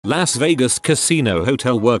Las Vegas casino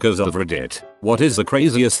hotel workers of Reddit. What is the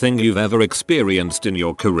craziest thing you've ever experienced in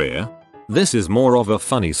your career? This is more of a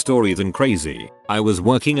funny story than crazy. I was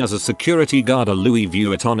working as a security guard at Louis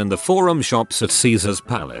Vuitton in the forum shops at Caesar's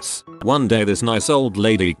Palace. One day this nice old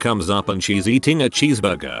lady comes up and she's eating a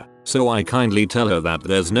cheeseburger. So I kindly tell her that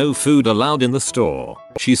there's no food allowed in the store.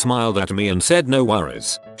 She smiled at me and said no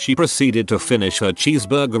worries. She proceeded to finish her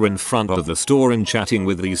cheeseburger in front of the store and chatting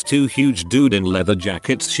with these two huge dudes in leather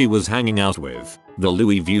jackets she was hanging out with. The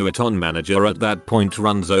Louis Vuitton manager at that point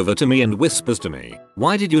runs over to me and whispers to me,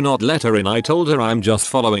 "Why did you not let her in?" I told her I'm just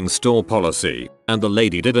following store policy, and the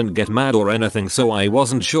lady didn't get mad or anything, so I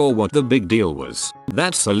wasn't sure what the big deal was.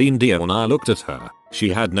 "That's Celine Dion." I looked at her. She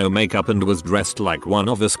had no makeup and was dressed like one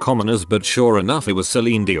of us commoners, but sure enough it was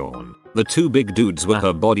Celine Dion. The two big dudes were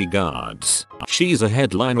her bodyguards. She's a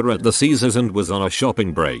headliner at the Caesars and was on a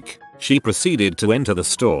shopping break. She proceeded to enter the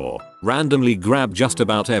store, randomly grab just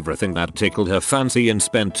about everything that tickled her fancy and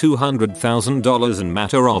spent $200,000 in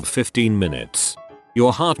matter of 15 minutes.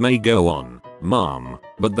 Your heart may go on, "Mom,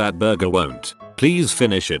 but that burger won't. Please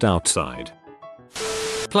finish it outside."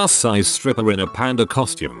 Plus size stripper in a panda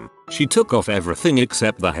costume. She took off everything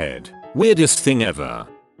except the head. Weirdest thing ever.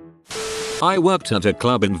 I worked at a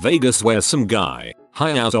club in Vegas where some guy,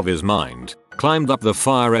 high out of his mind, climbed up the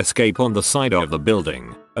fire escape on the side of the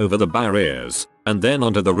building, over the barriers, and then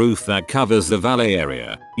onto the roof that covers the valet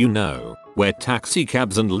area, you know, where taxi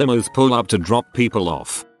cabs and limos pull up to drop people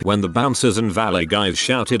off. When the bouncers and valet guys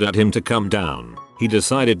shouted at him to come down, he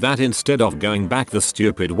decided that instead of going back the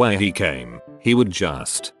stupid way he came, he would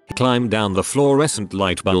just climb down the fluorescent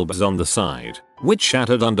light bulbs on the side, which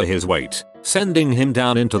shattered under his weight, sending him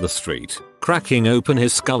down into the street, cracking open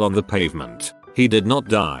his skull on the pavement. He did not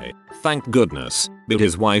die, thank goodness, but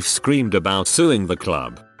his wife screamed about suing the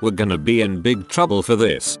club. "We're gonna be in big trouble for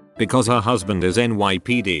this, because her husband is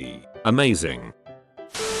NYPD. Amazing.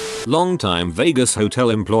 Long-time Vegas hotel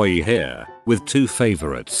employee here, with two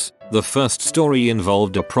favorites. The first story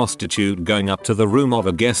involved a prostitute going up to the room of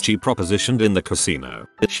a guest she propositioned in the casino.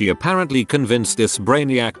 She apparently convinced this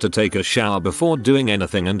brainiac to take a shower before doing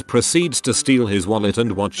anything and proceeds to steal his wallet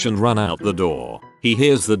and watch and run out the door. He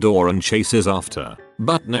hears the door and chases after,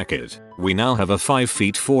 butt naked. We now have a 5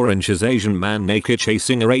 feet 4 inches Asian man naked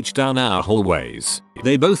chasing her down our hallways.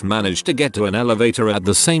 They both manage to get to an elevator at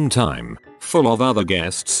the same time, full of other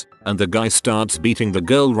guests, and the guy starts beating the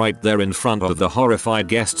girl right there in front of the horrified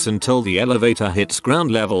guests until the elevator hits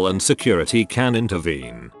ground level and security can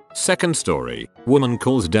intervene. Second story, woman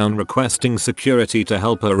calls down requesting security to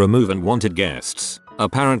help her remove unwanted guests.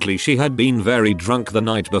 Apparently she had been very drunk the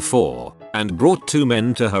night before and brought two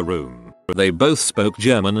men to her room. They both spoke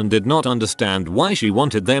German and did not understand why she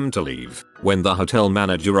wanted them to leave. When the hotel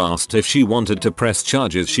manager asked if she wanted to press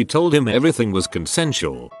charges, she told him everything was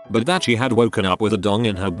consensual, but that she had woken up with a dong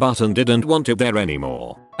in her butt and didn't want it there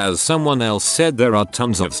anymore. As someone else said, there are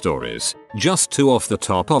tons of stories, just two off the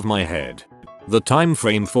top of my head. The time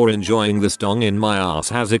frame for enjoying this dong in my ass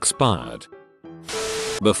has expired.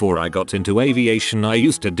 Before I got into aviation, I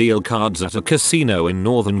used to deal cards at a casino in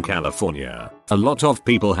Northern California. A lot of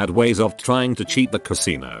people had ways of trying to cheat the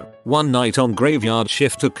casino. One night on graveyard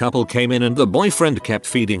shift, a couple came in and the boyfriend kept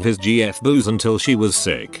feeding his GF booze until she was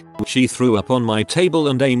sick. She threw up on my table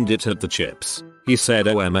and aimed it at the chips. He said,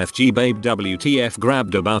 "OMFG babe WTF,"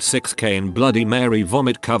 grabbed about 6K in Bloody Mary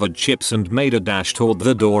vomit covered chips and made a dash toward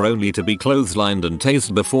the door only to be clotheslined and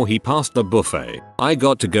tased before he passed the buffet. I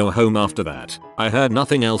got to go home after that. I heard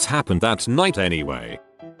nothing else happened that night anyway.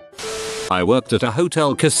 I worked at a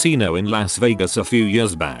hotel casino in Las Vegas a few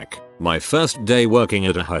years back. My first day working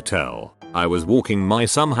at a hotel, I was walking by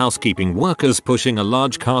some housekeeping workers pushing a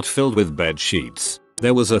large cart filled with bed sheets.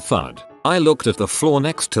 There was a thud. I looked at the floor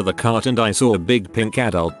next to the cart and I saw a big pink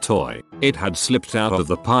adult toy. It had slipped out of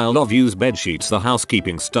the pile of used bedsheets the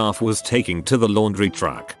housekeeping staff was taking to the laundry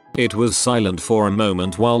truck. It was silent for a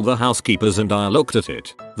moment while the housekeepers and I looked at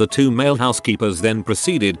it. The two male housekeepers then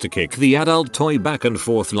proceeded to kick the adult toy back and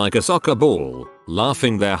forth like a soccer ball,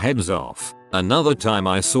 laughing their heads off. Another time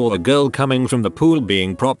I saw a girl coming from the pool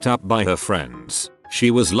being propped up by her friends.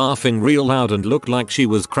 She was laughing real loud and looked like she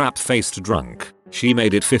was crap-faced drunk. She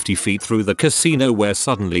made it 50 feet through the casino where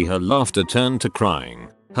suddenly her laughter turned to crying.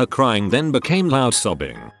 Her crying then became loud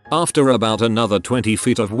sobbing. After about another 20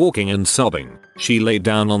 feet of walking and sobbing, she lay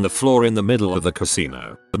down on the floor in the middle of the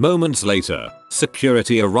casino. Moments later,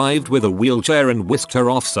 security arrived with a wheelchair and whisked her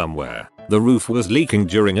off somewhere. The roof was leaking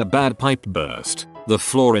during a bad pipe burst. The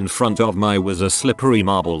floor in front of me was a slippery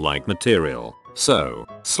marble-like material. So,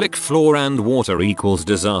 slick floor and water equals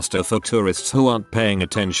disaster for tourists who aren't paying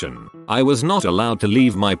attention. I was not allowed to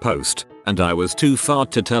leave my post, and I was too far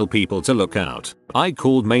to tell people to look out. I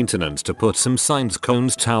called maintenance to put some signs,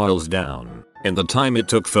 cones, towels down. In the time it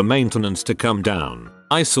took for maintenance to come down,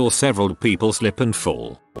 I saw several people slip and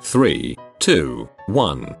fall. 3, 2,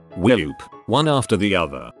 1, whoop, one after the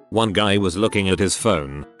other. One guy was looking at his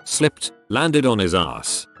phone, slipped, landed on his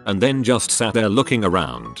ass, and then just sat there looking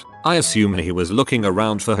around. I assume he was looking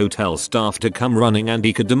around for hotel staff to come running and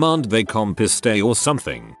he could demand they compensate or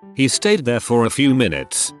something. He stayed there for a few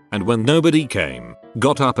minutes, and when nobody came,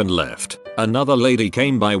 got up and left. Another lady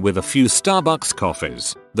came by with a few Starbucks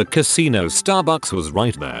coffees. The casino Starbucks was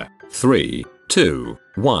right there. 3, 2,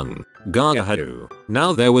 1, Gahoo.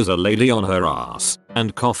 Now there was a lady on her ass,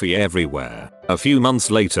 and coffee everywhere. A few months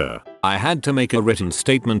later, I had to make a written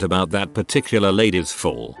statement about that particular lady's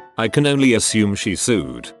fall. I can only assume she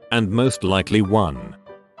sued, and most likely won.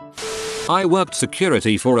 I worked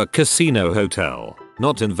security for a casino hotel,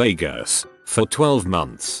 not in Vegas, for 12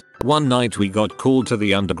 months. One night we got called to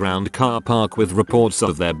the underground car park with reports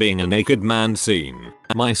of there being a naked man seen.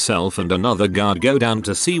 Myself and another guard go down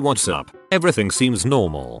to see what's up. Everything seems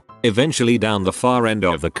normal. Eventually down the far end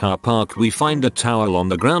of the car park we find a towel on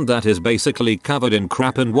the ground that is basically covered in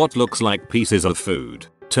crap and what looks like pieces of food.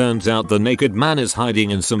 Turns out the naked man is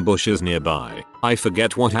hiding in some bushes nearby. I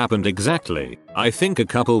forget what happened exactly. I think a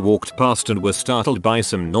couple walked past and were startled by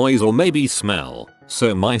some noise or maybe smell.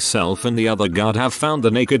 So myself and the other guard have found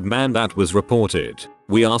the naked man that was reported.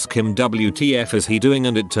 We ask him WTF is he doing,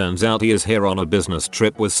 and it turns out he is here on a business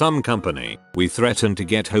trip with some company. We threaten to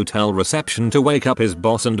get hotel reception to wake up his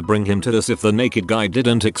boss and bring him to us if the naked guy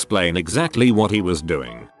didn't explain exactly what he was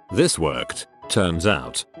doing. This worked. Turns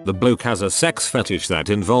out, the bloke has a sex fetish that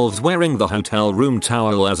involves wearing the hotel room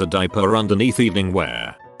towel as a diaper underneath evening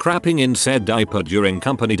wear, crapping in said diaper during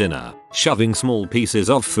company dinner, shoving small pieces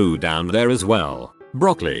of food down there as well,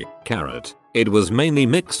 broccoli, carrot, it was mainly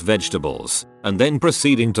mixed vegetables, and then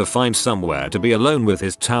proceeding to find somewhere to be alone with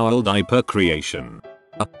his towel diaper creation.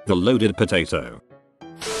 The loaded potato.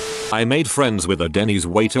 I made friends with a Denny's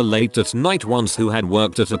waiter late at night once who had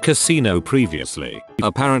worked at a casino previously.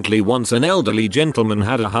 Apparently once an elderly gentleman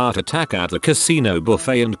had a heart attack at a casino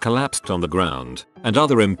buffet and collapsed on the ground, and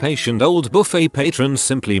other impatient old buffet patrons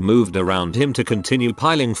simply moved around him to continue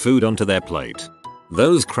piling food onto their plate.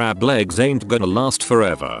 Those crab legs ain't gonna last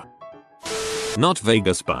forever. Not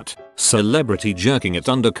Vegas but celebrity jerking at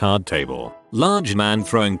undercard table. Large man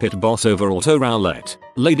throwing pit boss over auto roulette.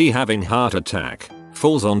 Lady having heart attack.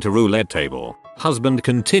 Falls onto roulette table. Husband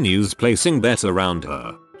continues placing bets around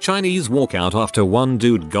her. Chinese walkout after one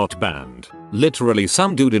dude got banned. Literally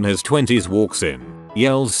some dude in his 20s walks in,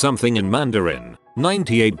 yells something in Mandarin.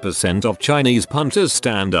 98% of Chinese punters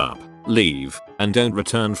stand up, leave, and don't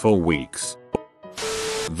return for weeks.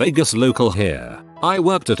 Vegas local here. I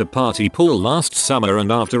worked at a party pool last summer,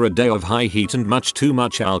 and after a day of high heat and much too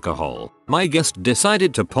much alcohol, my guest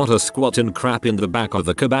decided to pot a squat and crap in the back of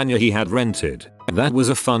the cabana he had rented. That was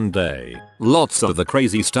a fun day. Lots of the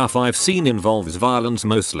crazy stuff I've seen involves violence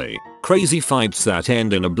mostly. Crazy fights that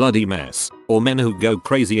end in a bloody mess, or men who go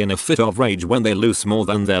crazy in a fit of rage when they lose more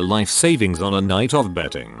than their life savings on a night of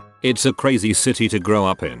betting. It's a crazy city to grow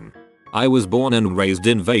up in. I was born and raised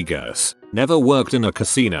in Vegas, never worked in a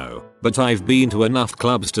casino, but I've been to enough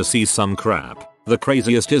clubs to see some crap. The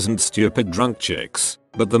craziest isn't stupid drunk chicks,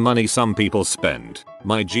 but the money some people spend.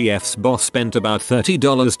 My GF's boss spent about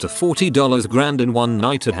 $30 to $40 grand in one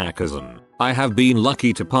night at Hackerson. I have been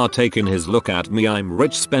lucky to partake in his look at me I'm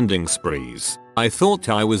rich spending sprees. I thought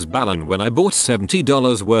I was ballin' when I bought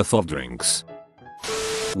 $70 worth of drinks.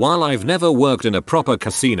 While I've never worked in a proper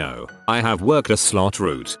casino, I have worked a slot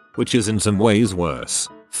route, which is in some ways worse.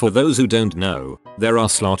 For those who don't know, there are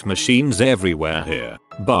slot machines everywhere here.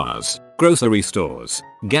 Bars, grocery stores,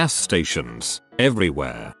 gas stations,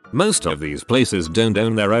 everywhere. Most of these places don't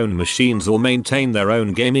own their own machines or maintain their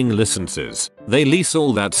own gaming licenses. They lease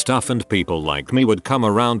all that stuff, and people like me would come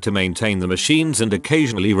around to maintain the machines and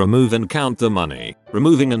occasionally remove and count the money.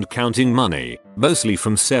 Removing and counting money, mostly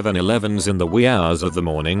from 7-Elevens in the wee hours of the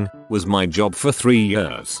morning, was my job for 3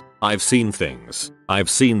 years. I've seen things. I've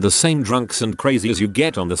seen the same drunks and crazies you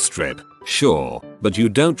get on the strip, sure, but you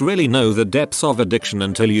don't really know the depths of addiction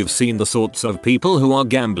until you've seen the sorts of people who are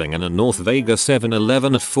gambling in a North Vegas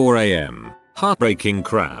 7-Eleven at 4 AM. Heartbreaking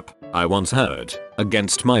crap. I once heard,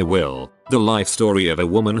 against my will, the life story of a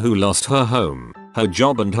woman who lost her home, her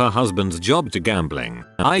job and her husband's job to gambling.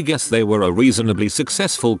 I guess they were a reasonably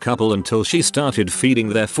successful couple until she started feeding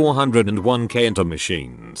their 401k into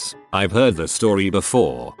machines. I've heard the story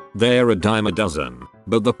before. They're a dime a dozen.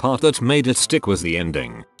 But the part that made it stick was the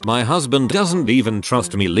ending. My husband doesn't even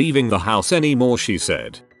trust me leaving the house anymore, she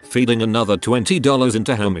said. Feeding another $20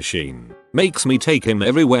 into her machine makes me take him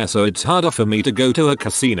everywhere, so it's harder for me to go to a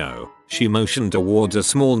casino. She motioned towards a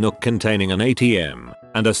small nook containing an ATM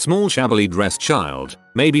and a small shabbily dressed child,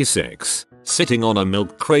 maybe 6, sitting on a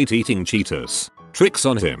milk crate eating Cheetos. Tricks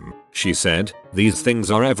on him, she said. These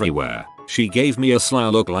things are everywhere. She gave me a sly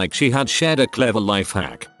look like she had shared a clever life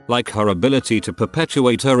hack. Like her ability to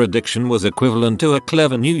perpetuate her addiction was equivalent to a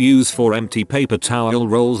clever new use for empty paper towel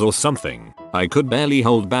rolls or something. I could barely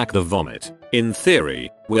hold back the vomit. In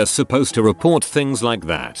theory, we're supposed to report things like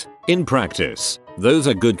that. In practice, those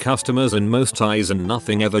are good customers in most eyes and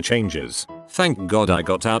nothing ever changes. Thank God I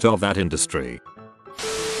got out of that industry.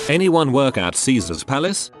 Anyone work at Caesar's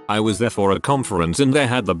Palace? I was there for a conference and they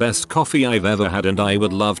had the best coffee I've ever had, and I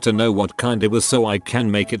would love to know what kind it was so I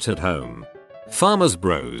can make it at home. Farmers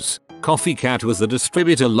Bros. Coffee Cat was the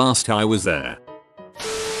distributor last I was there.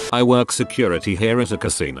 I work security here at a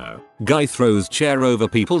casino. Guy throws chair over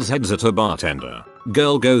people's heads at a bartender.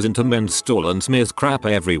 Girl goes into men's stall and smears crap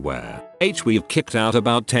everywhere. We've kicked out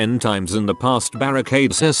about 10 times in the past,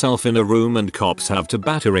 barricades herself in a room and cops have to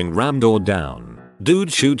battering ram door down.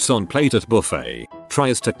 Dude shoots on plate at buffet.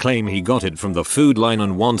 Tries to claim he got it from the food line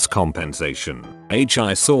and wants compensation.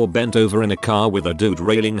 I saw bent over in a car with a dude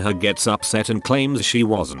railing her, gets upset and claims she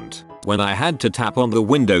wasn't. When I had to tap on the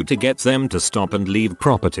window to get them to stop and leave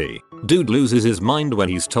property. Dude loses his mind when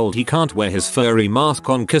he's told he can't wear his furry mask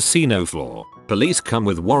on casino floor. Police come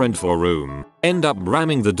with warrant for room. End up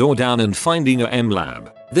ramming the door down and finding a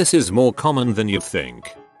M-Lab. This is more common than you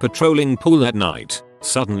think. Patrolling pool at night.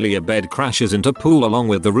 Suddenly a bed crashes into pool along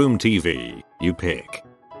with the room TV. You pick.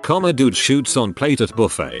 Dude shoots on plate at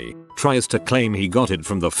buffet. Tries to claim he got it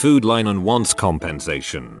from the food line and wants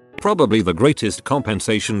compensation. Probably the greatest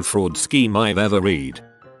compensation fraud scheme I've ever read.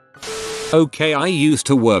 Okay, I used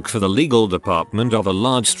to work for the legal department of a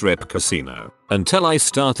large strip casino. Until I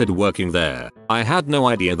started working there, I had no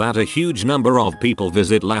idea that a huge number of people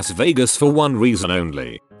visit Las Vegas for one reason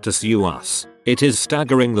only: to sue us. It is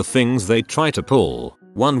staggering the things they try to pull.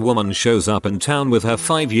 One woman shows up in town with her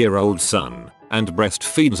 5-year-old son and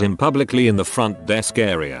breastfeeds him publicly in the front desk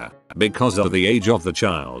area. Because of the age of the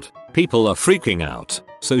child, people are freaking out,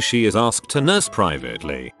 so she is asked to nurse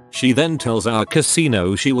privately. She then tells our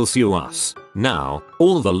casino she will sue us. Now,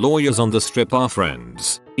 all the lawyers on the strip are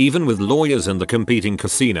friends, even with lawyers in the competing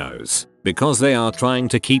casinos, because they are trying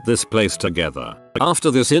to keep this place together.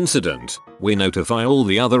 After this incident, we notify all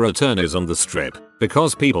the other attorneys on the strip,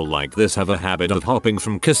 because people like this have a habit of hopping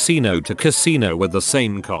from casino to casino with the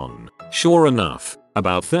same con. Sure enough,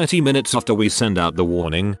 about 30 minutes after we send out the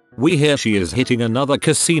warning, we hear she is hitting another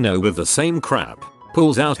casino with the same crap.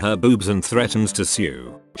 Pulls out her boobs and threatens to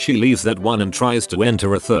sue. She leaves that one and tries to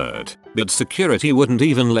enter a third, but security wouldn't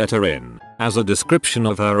even let her in, as a description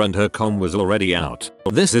of her and her con was already out.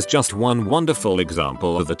 This is just one wonderful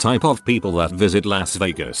example of the type of people that visit Las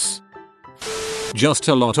Vegas. Just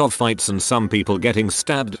a lot of fights and some people getting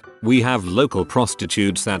stabbed. We have local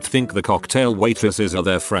prostitutes that think the cocktail waitresses are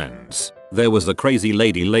their friends. There was a crazy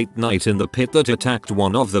lady late night in the pit that attacked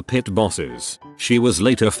one of the pit bosses. She was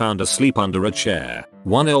later found asleep under a chair.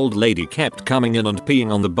 One old lady kept coming in and peeing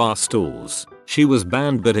on the bar stools. She was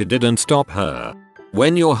banned, but it didn't stop her.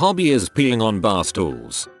 When your hobby is peeing on bar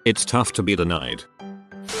stools, it's tough to be denied.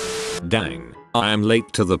 Dang. I am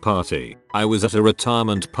late to the party. I was at a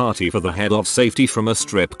retirement party for the head of safety from a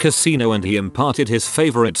strip casino and he imparted his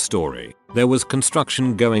favorite story. There was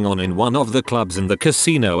construction going on in one of the clubs in the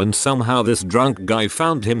casino and somehow this drunk guy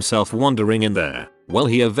found himself wandering in there. Well,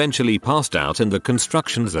 he eventually passed out in the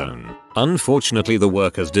construction zone. Unfortunately, the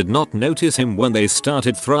workers did not notice him when they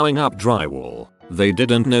started throwing up drywall. They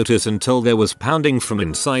didn't notice until there was pounding from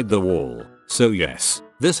inside the wall. So yes,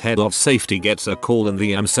 this head of safety gets a call and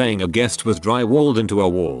the saying a guest was drywalled into a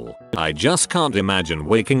wall. I just can't imagine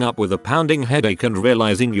waking up with a pounding headache and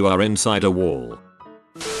realizing you are inside a wall.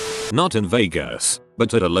 Not in Vegas,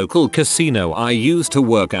 but at a local casino I used to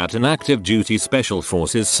work at, an active duty special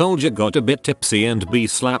forces soldier got a bit tipsy and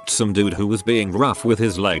slapped some dude who was being rough with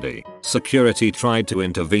his lady. Security tried to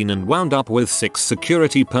intervene and wound up with 6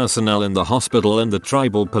 security personnel in the hospital and the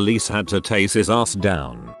tribal police had to tase his ass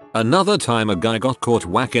down. Another time a guy got caught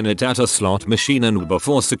whacking it at a slot machine and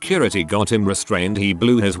before security got him restrained he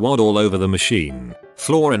blew his wad all over the machine,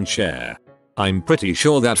 floor and chair. I'm pretty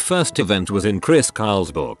sure that first event was in Chris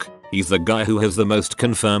Kyle's book. He's the guy who has the most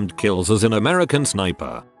confirmed kills as an American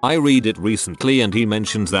sniper. I read it recently and he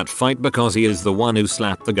mentions that fight because he is the one who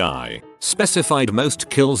slapped the guy. Specified most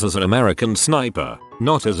kills as an American sniper.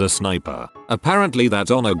 Not as a sniper. Apparently that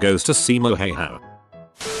honor goes to Simo Heha.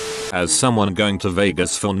 As someone going to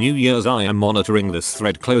Vegas for New Year's, I am monitoring this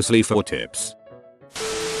thread closely for tips.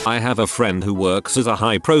 I have a friend who works as a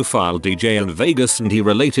high-profile DJ in Vegas, and he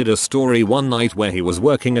related a story one night where he was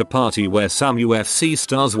working a party where some UFC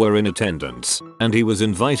stars were in attendance, and he was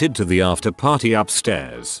invited to the after party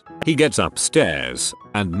upstairs. He gets upstairs,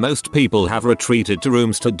 and most people have retreated to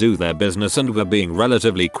rooms to do their business and were being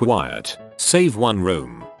relatively quiet, save one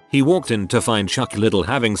room. He walked in to find Chuck Liddell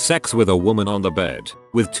having sex with a woman on the bed,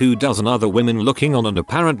 with 24 other women looking on and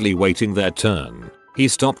apparently waiting their turn. He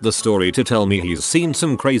stopped the story to tell me he's seen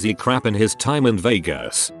some crazy crap in his time in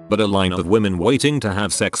Vegas, but a line of women waiting to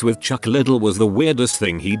have sex with Chuck Liddell was the weirdest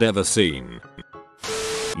thing he'd ever seen.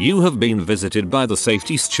 You have been visited by the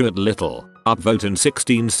safety Stuart Little. Upvote in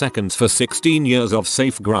 16 seconds for 16 years of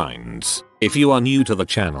safe grinds. If you are new to the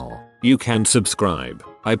channel, you can subscribe.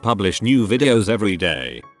 I publish new videos every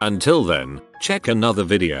day. Until then, check another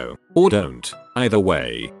video, or don't. Either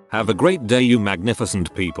way, have a great day, you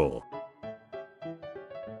magnificent people.